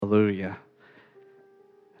Hallelujah.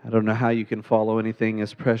 I don't know how you can follow anything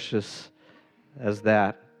as precious as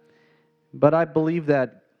that. But I believe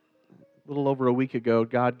that a little over a week ago,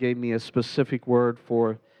 God gave me a specific word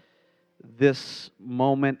for this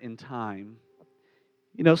moment in time.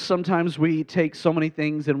 You know, sometimes we take so many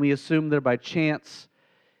things and we assume they're by chance,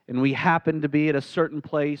 and we happen to be at a certain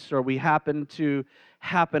place, or we happen to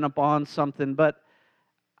happen upon something. But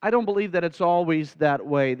I don't believe that it's always that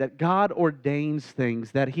way, that God ordains things,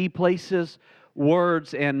 that He places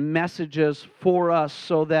words and messages for us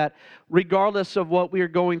so that regardless of what we are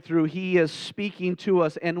going through, He is speaking to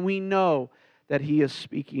us, and we know that He is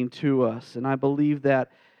speaking to us. And I believe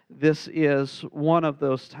that this is one of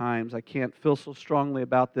those times. I can't feel so strongly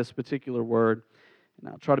about this particular word, and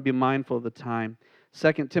I'll try to be mindful of the time.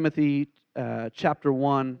 2 Timothy chapter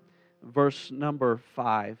 1, verse number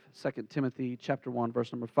 5. 2 Timothy chapter 1,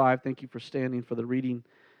 verse number 5. Thank you for standing for the reading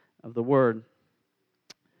of the word.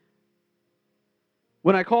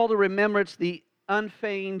 When I call to remembrance the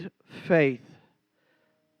unfeigned faith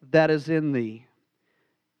that is in thee,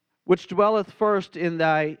 which dwelleth first in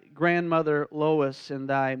thy grandmother Lois and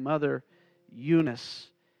thy mother Eunice.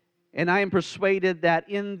 And I am persuaded that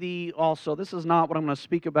in thee also, this is not what I'm going to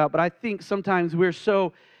speak about, but I think sometimes we're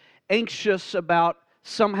so anxious about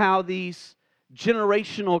somehow these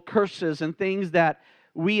generational curses and things that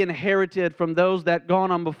we inherited from those that gone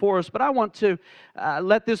on before us. But I want to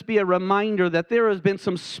let this be a reminder that there has been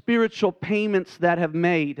some spiritual payments that have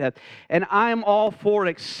made. And I'm all for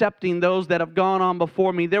accepting those that have gone on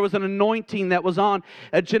before me. There was an anointing that was on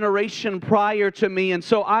a generation prior to me. And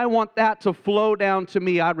so I want that to flow down to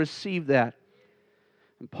me. I receive that.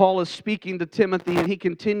 And Paul is speaking to Timothy, and he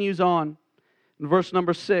continues on. In verse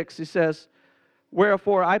number 6, he says,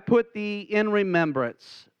 "Wherefore I put thee in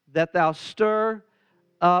remembrance that thou stir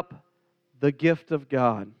up the gift of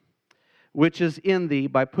God, which is in thee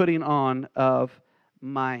by putting on of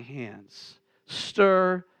my hands."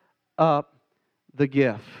 Stir up the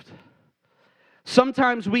gift.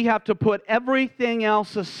 Sometimes we have to put everything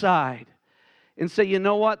else aside and say, you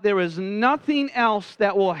know what, there is nothing else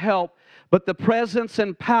that will help but the presence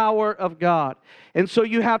and power of God. And so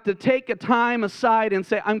you have to take a time aside and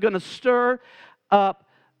say, I'm going to stir up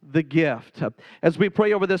the gift. As we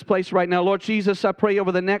pray over this place right now, Lord Jesus, I pray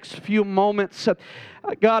over the next few moments.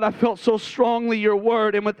 God, I felt so strongly your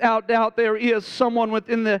word, and without doubt there is someone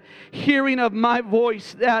within the hearing of my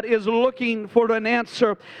voice that is looking for an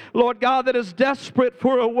answer. Lord God, that is desperate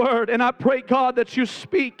for a word, and I pray, God, that you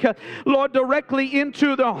speak, Lord, directly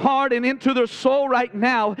into their heart and into their soul right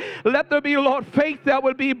now. Let there be, Lord, faith that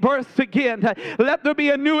would be birthed again. Let there be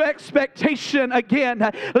a new expectation again.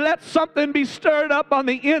 Let something be stirred up on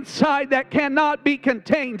the inside that cannot be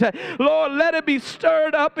contained. Lord, let it be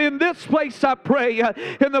stirred up in this place, I pray.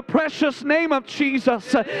 In the precious name of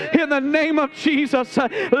Jesus, in the name of Jesus,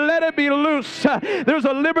 let it be loose. There's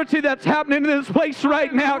a liberty that's happening in this place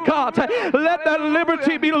right now, God. Let that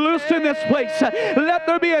liberty be loose in this place. Let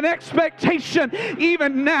there be an expectation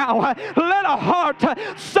even now. Let a heart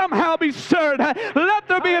somehow be stirred. Let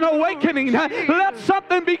there be an awakening. Let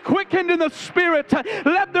something be quickened in the spirit.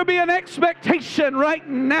 Let there be an expectation right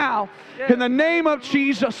now. In the name of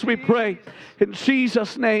Jesus we pray. In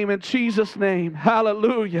Jesus' name, in Jesus' name.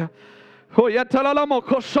 Hallelujah.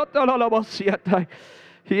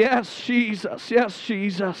 Yes, Jesus. Yes,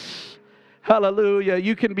 Jesus. Hallelujah.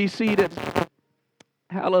 You can be seated.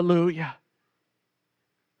 Hallelujah.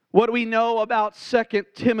 What we know about 2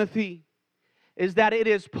 Timothy is that it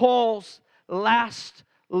is Paul's last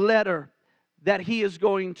letter that he is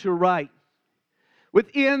going to write.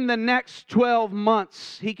 Within the next 12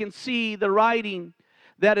 months, he can see the writing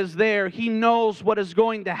that is there. He knows what is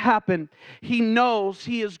going to happen. He knows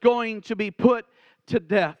he is going to be put to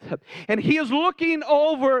death. And he is looking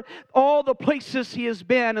over all the places he has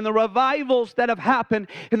been and the revivals that have happened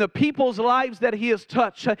in the people's lives that he has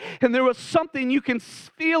touched. And there was something, you can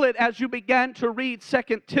feel it as you began to read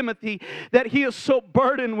 2 Timothy, that he is so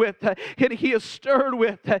burdened with and he is stirred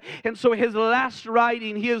with. And so his last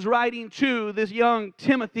writing, he is writing to this young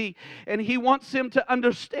Timothy, and he wants him to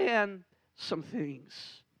understand some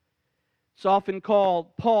things. It's often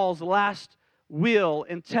called Paul's last will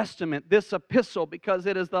and testament, this epistle, because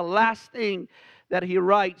it is the last thing that he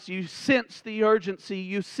writes. You sense the urgency,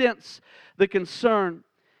 you sense the concern.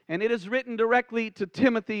 And it is written directly to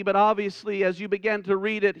Timothy, but obviously as you began to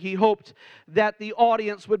read it, he hoped that the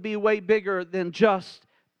audience would be way bigger than just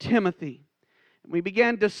Timothy. We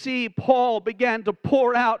began to see Paul began to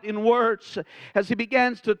pour out in words as he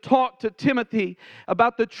begins to talk to Timothy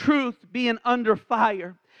about the truth being under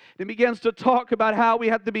fire. He begins to talk about how we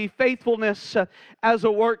have to be faithfulness as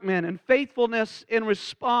a workman, and faithfulness in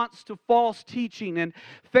response to false teaching, and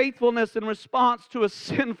faithfulness in response to a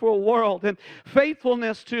sinful world, and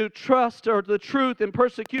faithfulness to trust or the truth in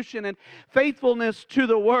persecution, and faithfulness to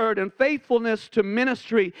the Word, and faithfulness to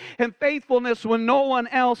ministry, and faithfulness when no one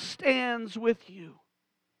else stands with you.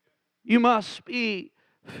 You must be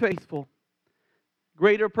faithful.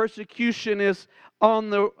 Greater persecution is on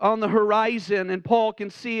the horizon, and Paul can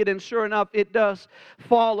see it, and sure enough, it does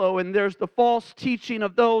follow. And there's the false teaching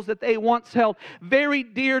of those that they once held very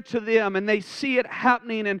dear to them, and they see it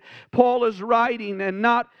happening. And Paul is writing, and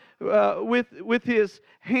not with his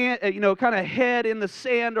hand, kind of head in the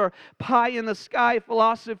sand or pie in the sky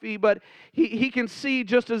philosophy, but he can see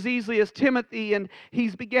just as easily as Timothy, and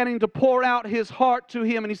he's beginning to pour out his heart to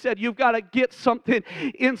him. And he said, you've got to get something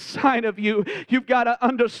inside of you. You've got to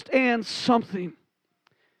understand something.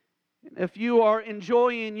 If you are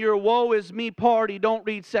enjoying your woe is me party, don't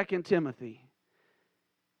read 2 Timothy.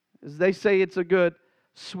 As they say, it's a good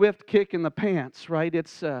swift kick in the pants, right?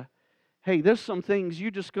 It's hey, there's some things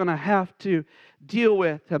you're just going to have to deal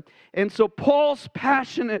with. And so Paul's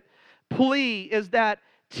passionate plea is that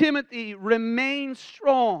Timothy remain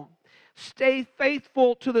strong, stay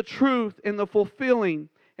faithful to the truth in the fulfilling,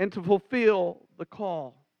 and to fulfill the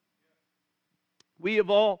call. We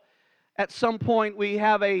have all, at some point, we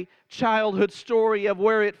have a childhood story of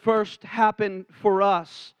where it first happened for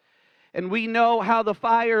us. And we know how the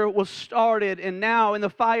fire was started, and now in the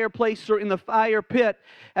fireplace or in the fire pit,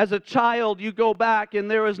 as a child, you go back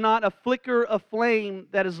and there is not a flicker of flame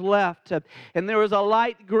that is left. And there is a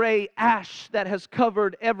light gray ash that has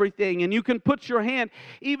covered everything. And you can put your hand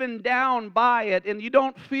even down by it, and you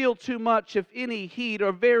don't feel too much, if any, heat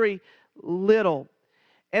or very little.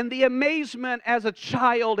 And the amazement as a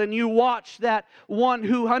child, and you watch that one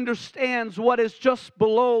who understands what is just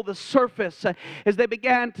below the surface, as they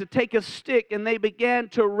began to take a stick and they began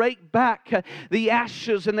to rake back the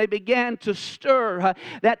ashes, and they began to stir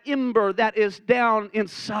that ember that is down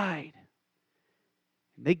inside.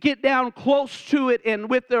 They get down close to it, and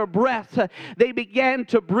with their breath, they began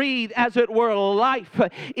to breathe, as it were, life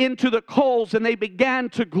into the coals, and they began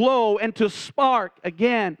to glow and to spark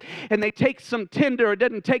again. And they take some tinder, it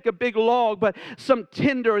didn't take a big log, but some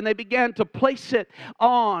tinder, and they began to place it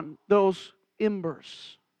on those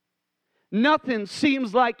embers. Nothing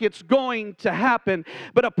seems like it's going to happen,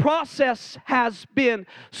 but a process has been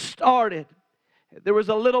started. There was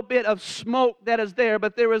a little bit of smoke that is there,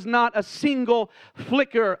 but there is not a single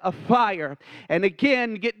flicker of fire. And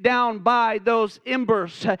again, get down by those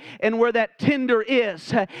embers and where that tinder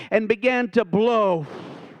is, and began to blow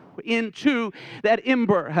into that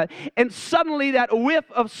ember, and suddenly that whiff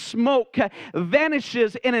of smoke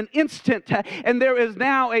vanishes in an instant, and there is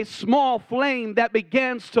now a small flame that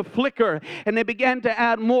begins to flicker, and they began to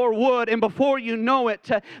add more wood, and before you know it,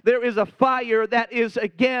 there is a fire that is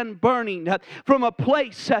again burning from a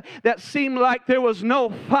place that seemed like there was no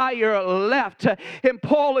fire left. And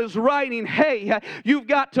Paul is writing, hey, you've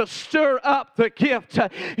got to stir up the gift.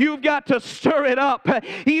 You've got to stir it up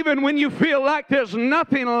even when you feel like there's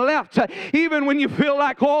nothing left, even when you feel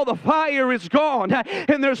like all the fire is gone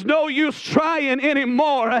and there's no use trying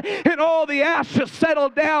anymore, and all the ashes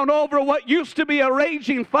settled down over what used to be a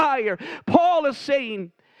raging fire. Paul is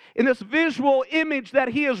saying in this visual image that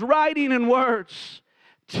he is writing in words,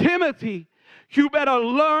 Timothy, you better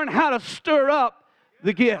learn how to stir up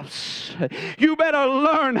the gifts. You better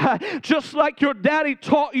learn, just like your daddy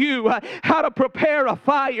taught you how to prepare a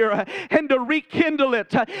fire and to rekindle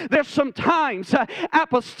it. There's some times,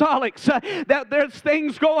 apostolics, that there's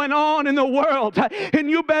things going on in the world, and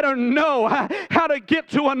you better know how to get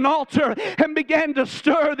to an altar and begin to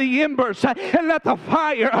stir the embers and let the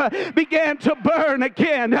fire begin to burn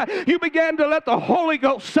again. You begin to let the Holy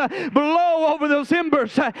Ghost blow over those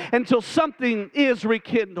embers until something is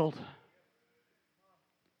rekindled.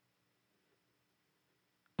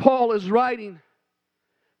 Paul is writing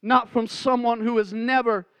not from someone who has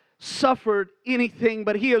never suffered anything,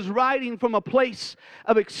 but he is writing from a place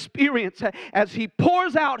of experience as he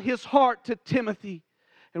pours out his heart to Timothy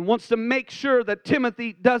and wants to make sure that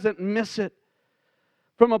Timothy doesn't miss it.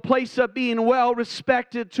 From a place of being well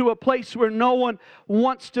respected to a place where no one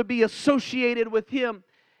wants to be associated with him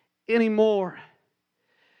anymore.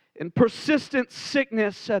 And persistent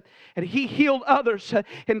sickness, and he healed others,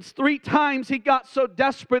 and 3 times he got so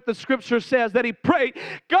desperate, the scripture says, that he prayed,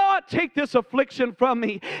 God, take this affliction from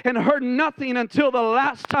me, and heard nothing until the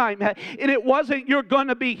last time. And it wasn't you're going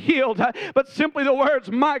to be healed, but simply the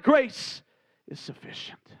words, my grace is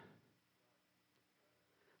sufficient.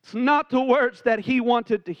 It's not the words that he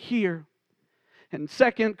wanted to hear. And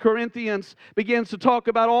 2 Corinthians begins to talk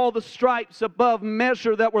about all the stripes above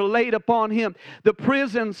measure that were laid upon him. The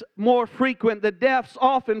prisons more frequent, the deaths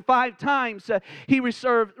often 5 times. He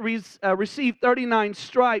received 39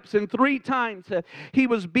 stripes, and 3 times he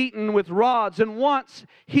was beaten with rods, and once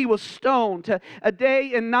he was stoned. A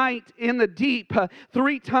day and night in the deep,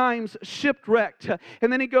 3 times shipwrecked.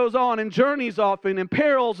 And then he goes on, and journeys often, in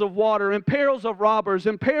perils of water, in perils of robbers,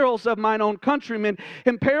 in perils of mine own countrymen,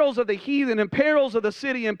 in perils of the heathen, in perils of the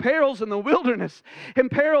city, in perils in the wilderness, in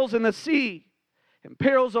perils in the sea, in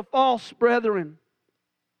perils of false brethren.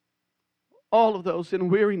 All of those in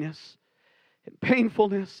weariness, in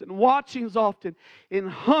painfulness, in watchings often, in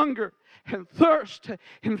hunger and thirst,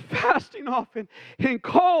 in fasting often, in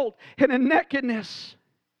cold and in nakedness.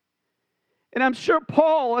 And I'm sure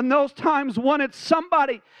Paul in those times wanted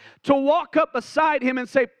somebody to walk up beside him and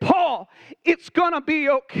say, Paul, it's going to be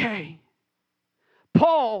okay.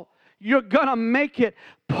 Paul, you're going to make it.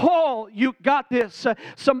 Paul, you got this.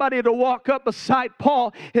 Somebody to walk up beside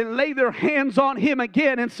Paul and lay their hands on him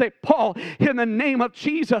again and say, Paul, in the name of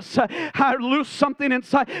Jesus, I loose something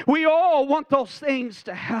inside. We all want those things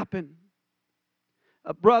to happen.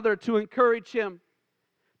 A brother to encourage him,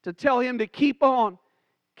 to tell him to keep on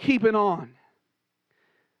keeping on.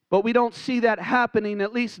 But we don't see that happening,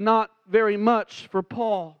 at least not very much for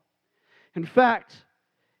Paul. In fact,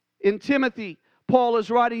 in Timothy, Paul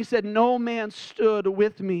is writing, he said, no man stood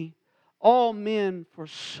with me. All men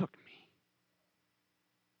forsook me.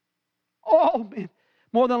 All men.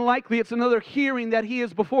 More than likely, it's another hearing that he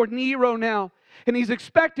is before Nero now. And he's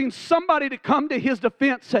expecting somebody to come to his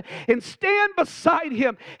defense and stand beside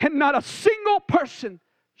him. And not a single person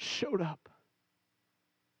showed up.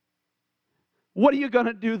 What are you going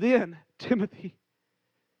to do then, Timothy?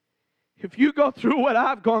 If you go through what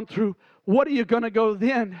I've gone through, what are you going to go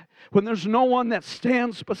then when there's no one that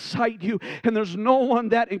stands beside you, and there's no one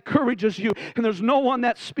that encourages you, and there's no one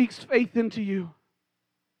that speaks faith into you?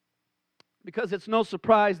 Because it's no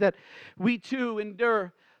surprise that we too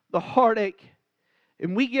endure the heartache,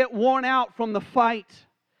 and we get worn out from the fight,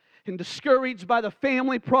 and discouraged by the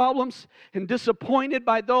family problems, and disappointed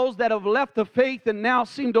by those that have left the faith and now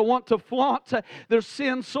seem to want to flaunt their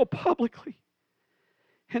sins so publicly.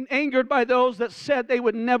 And angered by those that said they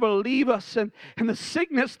would never leave us, and the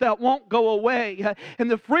sickness that won't go away,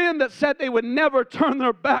 and the friend that said they would never turn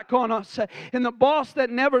their back on us, and the boss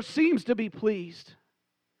that never seems to be pleased.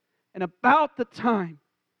 And about the time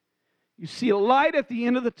you see a light at the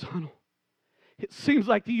end of the tunnel, it seems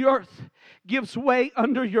like the earth gives way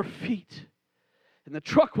under your feet, and the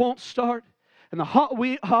truck won't start, and the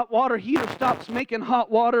hot water heater stops making hot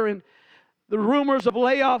water, and the rumors of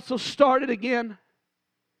layoffs have started again.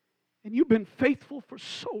 And you've been faithful for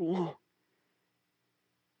so long.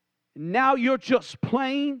 And now you're just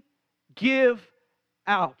plain give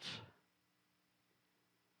out.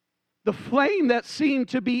 The flame that seemed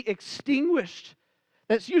to be extinguished,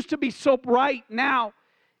 that used to be so bright, now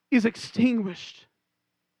is extinguished.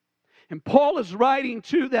 And Paul is writing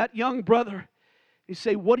to that young brother. He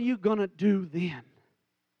say, what are you going to do then?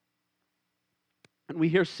 And we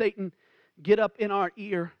hear Satan get up in our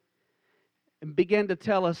ear and began to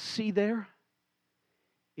tell us, see there,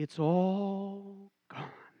 it's all gone.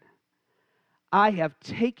 I have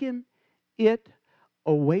taken it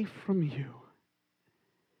away from you.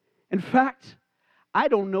 In fact, I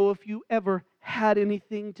don't know if you ever had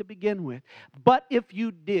anything to begin with, but if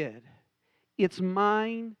you did, it's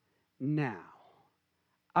mine now.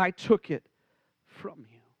 I took it from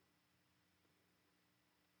you.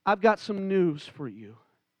 I've got some news for you.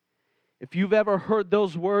 If you've ever heard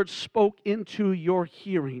those words spoke into your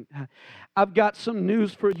hearing, I've got some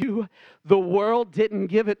news for you. The world didn't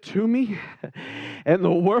give it to me, and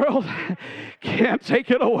the world can't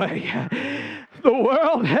take it away. The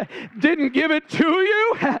world didn't give it to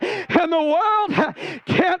you, and the world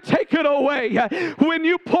can't take it away. When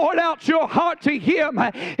you poured out your heart to Him,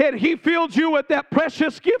 and He filled you with that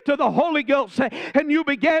precious gift of the Holy Ghost, and you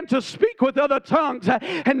began to speak with other tongues,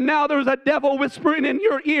 and now there's a devil whispering in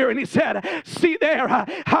your ear, and he said, see there,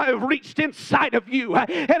 I have reached inside of you,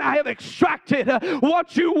 and I have extracted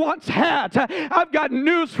what you once had. I've got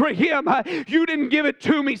news for him. You didn't give it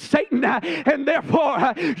to me, Satan, and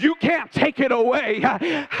therefore you can't take it away.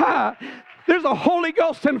 There's a Holy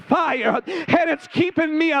Ghost and fire, and it's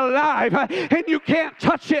keeping me alive, and you can't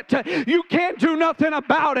touch it. You can't do nothing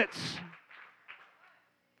about it.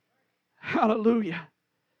 Hallelujah.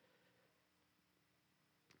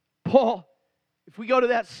 Paul, if we go to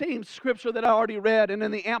that same scripture that I already read, and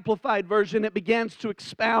in the Amplified Version, it begins to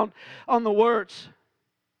expound on the words.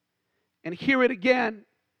 And hear it again.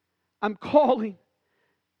 I'm calling.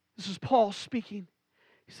 This is Paul speaking.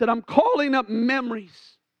 He said, I'm calling up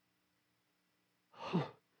memories.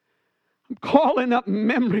 I'm calling up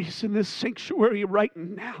memories in this sanctuary right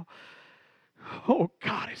now. Oh,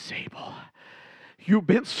 God is able. You've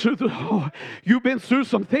been through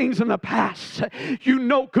some things in the past. You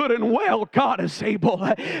know good and well God is able,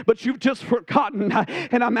 but you've just forgotten.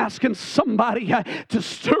 And I'm asking somebody to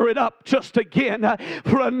stir it up just again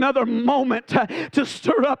for another moment, to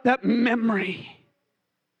stir up that memory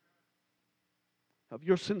of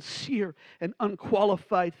your sincere and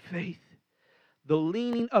unqualified faith, the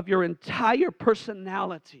leaning of your entire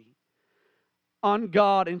personality on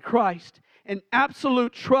God and Christ, and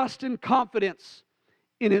absolute trust and confidence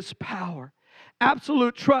in His power,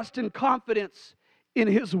 absolute trust and confidence in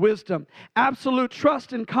His wisdom, absolute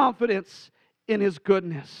trust and confidence in His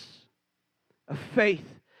goodness. A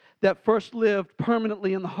faith that first lived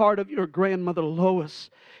permanently in the heart of your grandmother Lois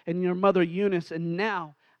and your mother Eunice, and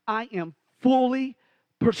now I am fully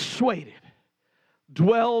persuaded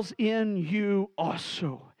dwells in you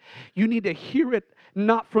also. You need to hear it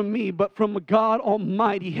not from me, but from God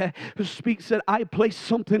Almighty who speaks that I place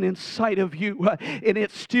something inside of you and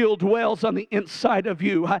it still dwells on the inside of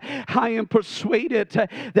you. I am persuaded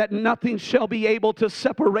that nothing shall be able to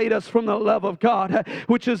separate us from the love of God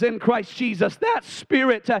which is in Christ Jesus. That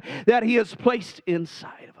Spirit that He has placed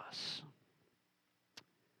inside of us.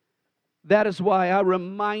 That is why I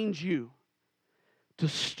remind you to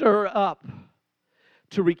stir up,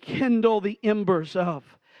 to rekindle the embers of,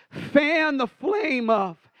 fan the flame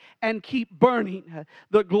of, and keep burning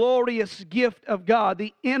the glorious gift of God,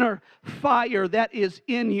 the inner fire that is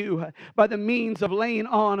in you by the means of laying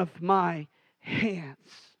on of my hands.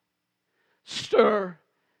 Stir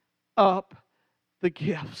up the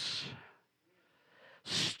gifts.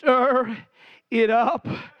 Stir it up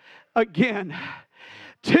again.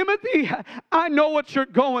 Timothy, I know what you're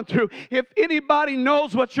going through. If anybody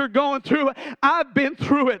knows what you're going through, I've been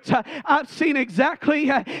through it. I've seen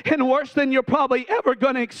exactly and worse than you're probably ever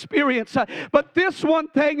going to experience. But this one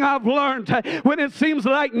thing I've learned, when it seems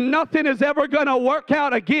like nothing is ever going to work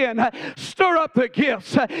out again, stir up the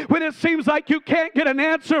gifts. When it seems like you can't get an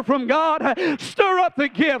answer from God, stir up the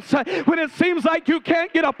gifts. When it seems like you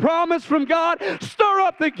can't get a promise from God, stir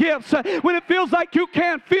up the gifts. When it feels like you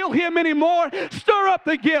can't feel Him anymore, stir up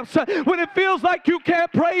the gifts. When it feels like you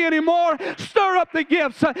can't pray anymore, stir up the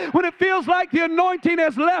gifts. When it feels like the anointing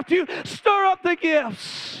has left you, stir up the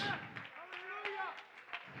gifts.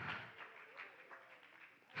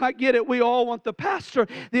 I get it. We all want the pastor,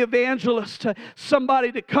 the evangelist,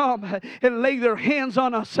 somebody to come and lay their hands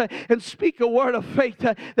on us and speak a word of faith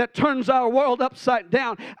that turns our world upside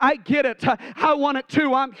down. I get it. I want it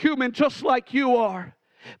too. I'm human just like you are.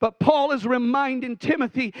 But Paul is reminding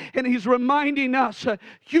Timothy, and he's reminding us,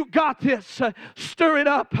 you got this. Stir it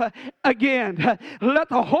up again. Let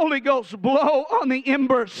the Holy Ghost blow on the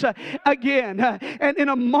embers again. And in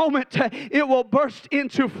a moment, it will burst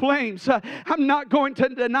into flames. I'm not going to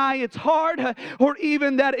deny it's hard or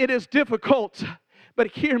even that it is difficult. But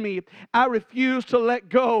hear me, I refuse to let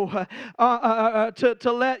go,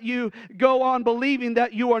 to let you go on believing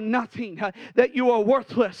that you are nothing, that you are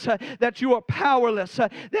worthless, that you are powerless,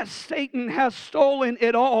 that Satan has stolen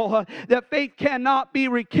it all, that faith cannot be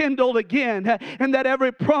rekindled again, and that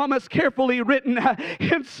every promise carefully written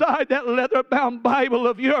inside that leather-bound Bible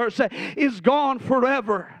of yours is gone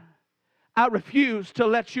forever. I refuse to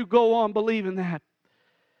let you go on believing that.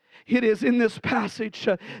 It is in this passage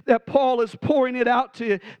that Paul is pouring it out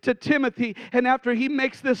to Timothy. And after he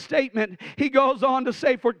makes this statement, he goes on to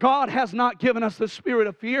say, for God has not given us the spirit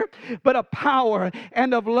of fear, but of power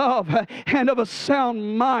and of love and of a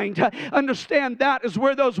sound mind. Understand that is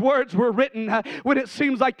where those words were written when it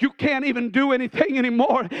seems like you can't even do anything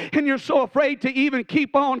anymore. And you're so afraid to even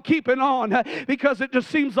keep on keeping on because it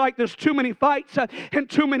just seems like there's too many fights and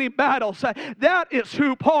too many battles. That is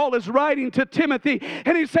who Paul is writing to Timothy.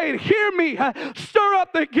 And he's saying, hear me, stir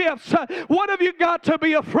up the gifts. What have you got to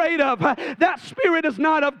be afraid of? That spirit is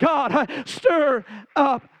not of God. Stir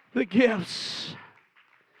up the gifts.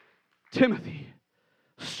 Timothy,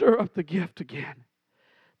 stir up the gift again.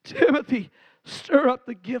 Timothy, stir up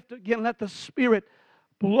the gift again. Let the Spirit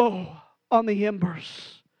blow on the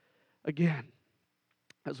embers again.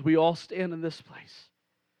 As we all stand in this place.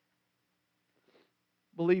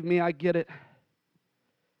 Believe me, I get it.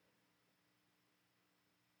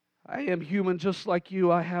 I am human just like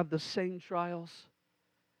you. I have the same trials.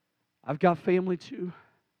 I've got family too.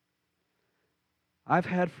 I've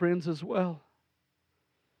had friends as well.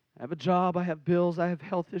 I have a job. I have bills. I have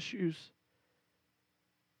health issues.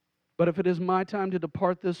 But if it is my time to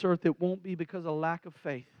depart this earth, it won't be because of lack of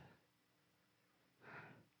faith.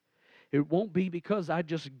 It won't be because I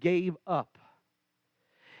just gave up.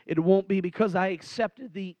 It won't be because I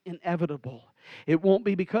accepted the inevitable. It won't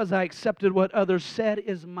be because I accepted what others said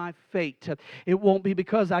is my fate. It won't be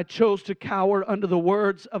because I chose to cower under the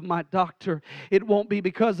words of my doctor. It won't be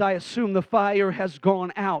because I assume the fire has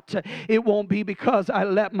gone out. It won't be because I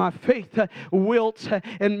let my faith wilt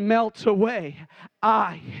and melt away.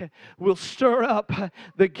 I will stir up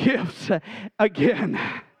the gifts again.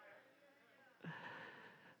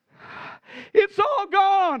 It's all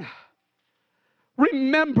gone.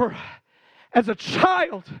 Remember, as a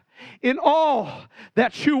child, in all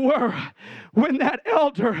that you were, when that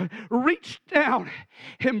elder reached down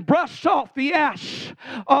and brushed off the ash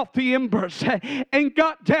off the embers and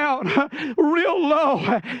got down real low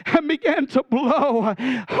and began to blow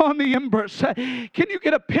on the embers. Can you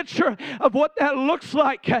get a picture of what that looks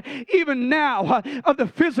like even now of the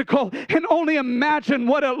physical, and only imagine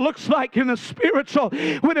what it looks like in the spiritual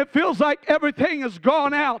when it feels like everything has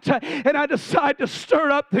gone out and I decide to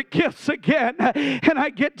stir up the gifts again, and I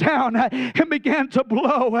get down and began to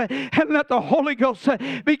blow and let the Holy Ghost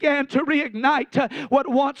began to reignite what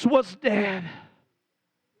once was dead.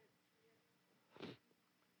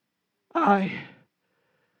 I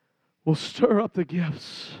will stir up the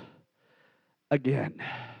gifts again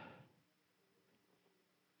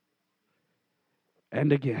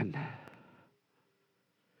and again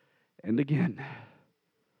and again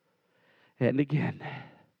and again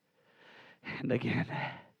and again.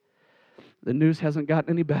 The news hasn't gotten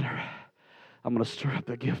any better. I'm going to stir up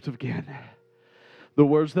the gift again. The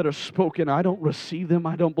words that are spoken, I don't receive them,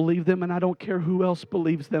 I don't believe them, and I don't care who else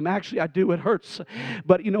believes them. Actually, I do. It hurts.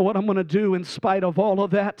 But you know what I'm going to do in spite of all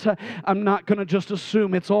of that? I'm not going to just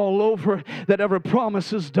assume it's all over, that every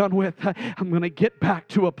promise is done with. I'm going to get back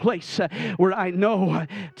to a place where I know,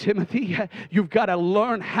 Timothy, you've got to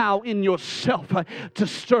learn how in yourself to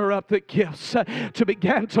stir up the gifts, to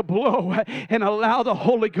begin to blow and allow the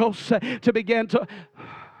Holy Ghost to begin to...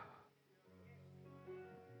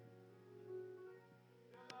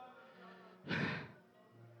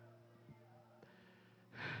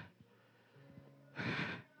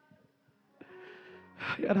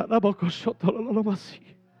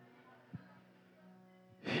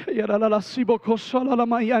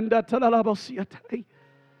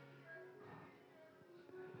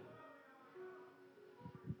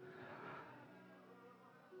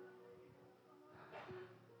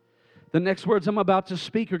 The next words I'm about to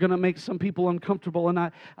speak are going to make some people uncomfortable, and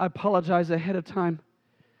I apologize ahead of time.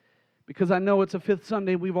 Because I know it's a fifth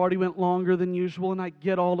Sunday, we've already went longer than usual, and I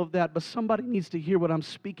get all of that. But somebody needs to hear what I'm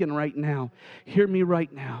speaking right now. Hear me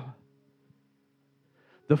right now.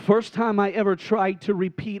 The first time I ever tried to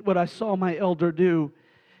repeat what I saw my elder do,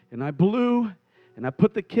 and I blew, and I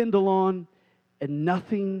put the Kindle on, and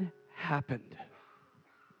nothing happened.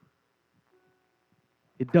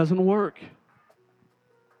 It doesn't work.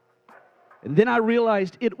 And then I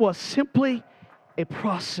realized it was simply a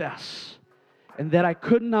process, and that I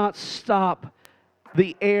could not stop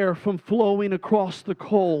the air from flowing across the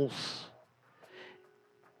coals.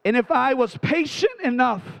 And if I was patient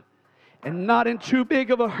enough and not in too big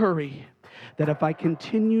of a hurry, that if I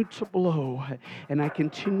continued to blow and I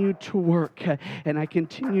continued to work and I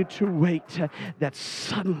continued to wait, that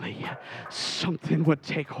suddenly something would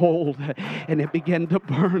take hold and it began to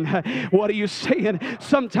burn. What are you saying?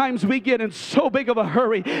 Sometimes we get in so big of a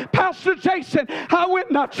hurry. Pastor Jason, I went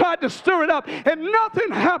and I tried to stir it up and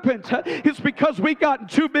nothing happened. It's because we got in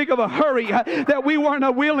too big of a hurry that we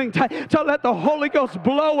weren't willing to let the Holy Ghost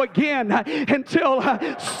blow again until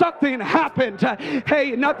something happened.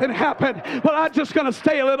 Hey, nothing happened. Well, I'm just going to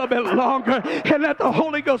stay a little bit longer and let the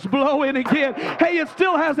Holy Ghost blow in again. Hey, it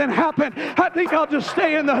still hasn't happened. I think I'll just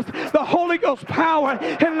stay in the Holy Ghost power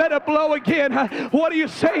and let it blow again. What are you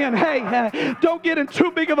saying? Hey, don't get in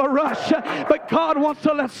too big of a rush. But God wants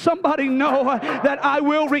to let somebody know that I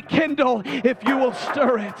will rekindle if you will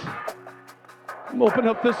stir it. I'm opening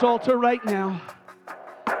up this altar right now.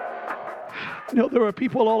 You know, there are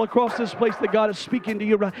people all across this place that God is speaking to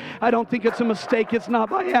you. I don't think it's a mistake. It's not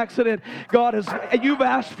by accident. You've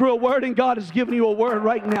asked for a word, and God has given you a word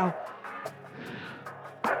right now.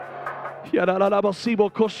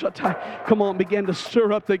 Come on, begin to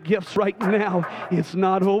stir up the gifts right now. It's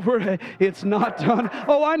not over. It's not done.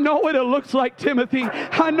 Oh, I know what it looks like, Timothy.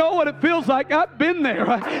 I know what it feels like. I've been there.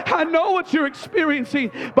 I know what you're experiencing.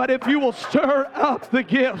 But if you will stir up the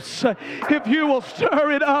gifts, if you will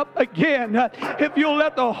stir it up again, if you'll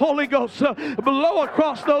let the Holy Ghost blow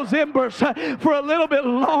across those embers for a little bit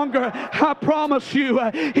longer, I promise you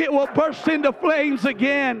it will burst into flames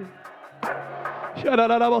again. I'm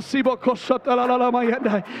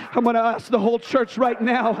going to ask the whole church right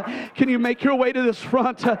now, can you make your way to this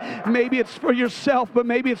front? Maybe it's for yourself, but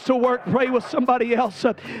maybe it's to work. Pray with somebody else.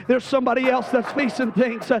 There's somebody else that's facing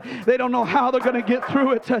things. They don't know how they're going to get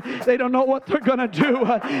through it. They don't know what they're going to do.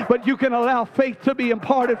 But you can allow faith to be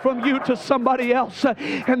imparted from you to somebody else,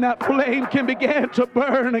 and that flame can begin to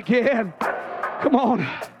burn again. Come on.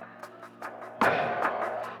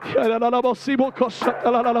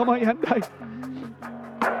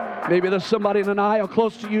 Maybe there's somebody in an aisle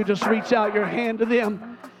close to you. Just reach out your hand to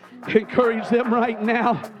them. Encourage them right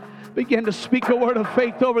now. Begin to speak a word of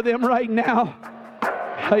faith over them right now.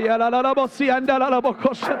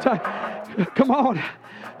 Come on.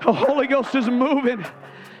 The Holy Ghost is moving.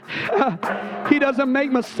 He doesn't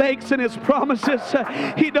make mistakes in His promises.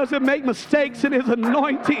 He doesn't make mistakes in His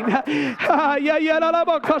anointing.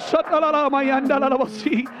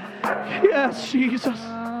 Yes, Jesus.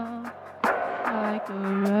 Like a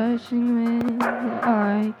rushing wind,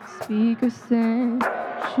 like a speaker sent,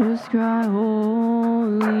 just cry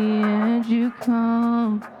holy and you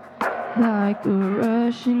come. Like a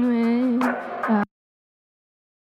rushing wind.